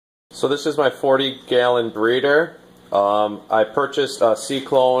So this is my 40-gallon breeder. I purchased a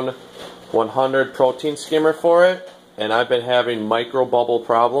Clone 100 protein skimmer for it, and I've been having microbubble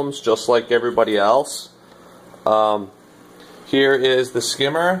problems just like everybody else. Here is the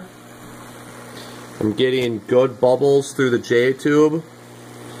skimmer. I'm getting good bubbles through the J tube.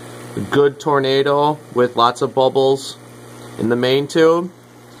 A good tornado with lots of bubbles in the main tube.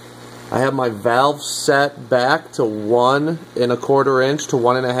 I have my valve set back to 1 1/4 inch to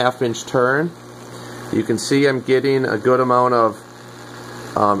 1 1/2 inch turn. You can see I'm getting a good amount of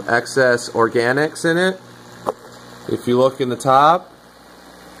excess organics in it. If you look in the top,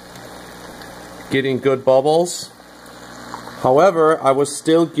 getting good bubbles. However, I was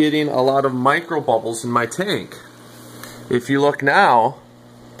still getting a lot of micro bubbles in my tank. If you look now,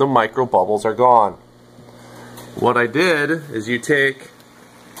 the micro bubbles are gone. What I did is you take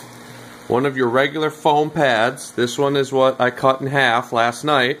one of your regular foam pads, this one is what I cut in half last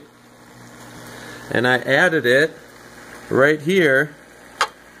night, and I added it right here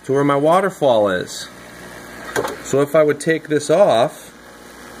to where my waterfall is. So if I would take this off,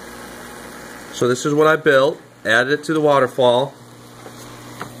 so this is what I built, added it to the waterfall.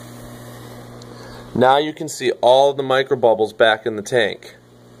 Now you can see all the micro bubbles back in the tank.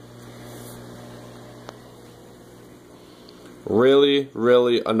 Really,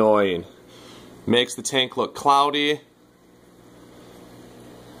 really annoying. Makes the tank look cloudy.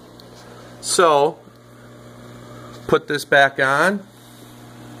 So, put this back on.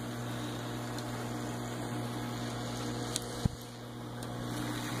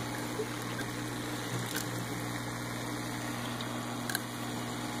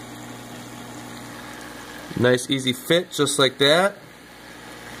 Nice easy fit, just like that.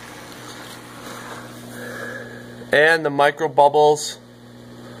 And the micro bubbles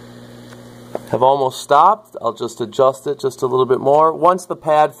have almost stopped. I'll just adjust it just a little bit more. Once the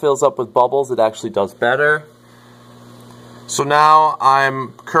pad fills up with bubbles, it actually does better. So now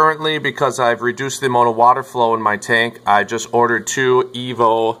I'm currently, because I've reduced the amount of water flow in my tank, I just ordered 2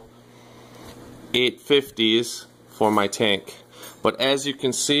 Evo 850s for my tank. But as you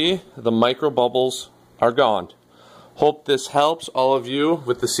can see, the micro bubbles are gone. Hope this helps all of you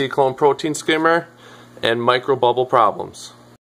with the Clone Protein Skimmer and micro bubble problems.